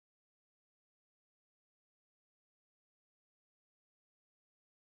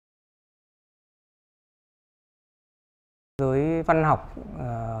Giới văn học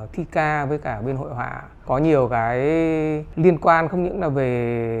thi ca với cả bên hội họa có nhiều cái liên quan, không những là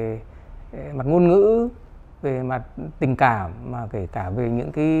về mặt ngôn ngữ, về mặt tình cảm, mà kể cả về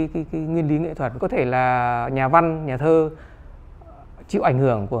những cái nguyên lý nghệ thuật. Có thể là nhà văn, nhà thơ chịu ảnh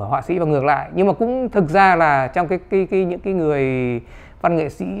hưởng của họa sĩ và ngược lại. Nhưng mà cũng thực ra là trong những cái người văn nghệ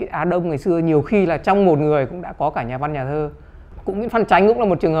sĩ Á Đông ngày xưa, nhiều khi là trong một người cũng đã có cả nhà văn, nhà thơ. Cũng Nguyễn Phan Chánh cũng là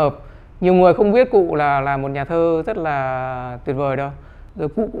một trường hợp. Nhiều người không biết cụ là một nhà thơ rất là tuyệt vời đâu. Rồi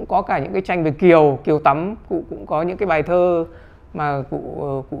cụ cũng có cả những cái tranh về Kiều tắm, cụ cũng có những cái bài thơ mà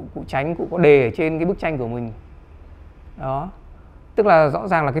cụ Chánh cụ có đề ở trên cái bức tranh của mình. Đó. Tức là rõ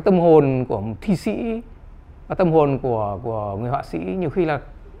ràng là cái tâm hồn của một thi sĩ và tâm hồn của người họa sĩ nhiều khi là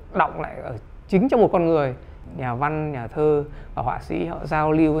đọng lại ở chính trong một con người. Nhà văn, nhà thơ và họa sĩ họ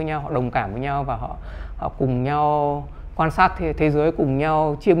giao lưu với nhau, họ đồng cảm với nhau và họ cùng nhau quan sát thế giới, cùng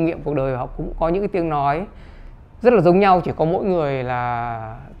nhau chiêm nghiệm cuộc đời. Họ cũng có những cái tiếng nói rất là giống nhau, chỉ có mỗi người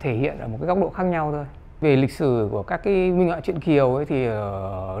là thể hiện ở một cái góc độ khác nhau thôi. Về lịch sử của các cái minh họa truyện Kiều ấy thì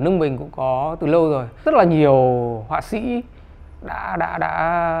ở nước mình cũng có từ lâu rồi. Rất là nhiều họa sĩ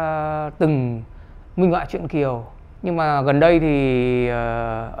đã từng minh họa truyện Kiều. Nhưng mà gần đây thì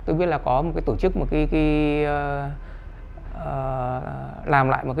tôi biết là có một cái tổ chức, một cái làm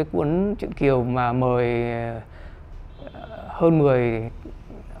lại một cái cuốn truyện Kiều mà mời hơn 10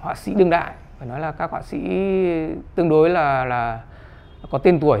 họa sĩ đương đại, phải nói là các họa sĩ tương đối là có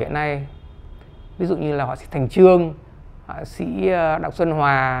tên tuổi hiện nay. Ví dụ như là họa sĩ Thành Chương, họa sĩ Đặng Xuân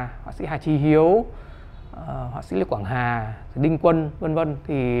Hòa, họa sĩ Hà Chí Hiếu, họa sĩ Lê Quảng Hà, Đinh Quân, vân vân.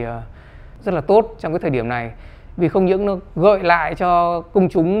 Thì rất là tốt trong cái thời điểm này, vì không những nó gợi lại cho công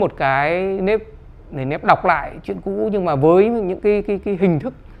chúng một cái nếp đọc lại chuyện cũ, nhưng mà với những cái hình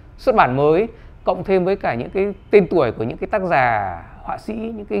thức xuất bản mới, cộng thêm với cả những cái tên tuổi của những cái tác giả họa sĩ,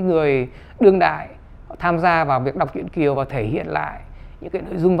 những cái người đương đại họ tham gia vào việc đọc truyện Kiều và thể hiện lại những cái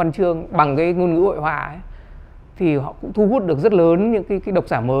nội dung văn chương bằng cái ngôn ngữ hội họa ấy, thì họ cũng thu hút được rất lớn những cái độc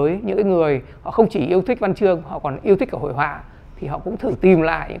giả mới, những cái người họ không chỉ yêu thích văn chương, họ còn yêu thích cả hội họa, thì họ cũng thử tìm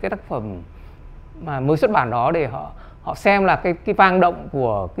lại những cái tác phẩm mà mới xuất bản đó để họ xem là cái vang động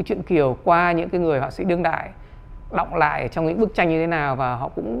của cái truyện Kiều qua những cái người họa sĩ đương đại đọng lại trong những bức tranh như thế nào, và họ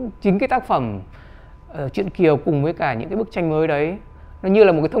cũng chính cái tác phẩm truyện Kiều cùng với cả những cái bức tranh mới đấy nó như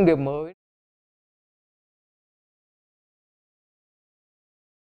là một cái thông điệp mới.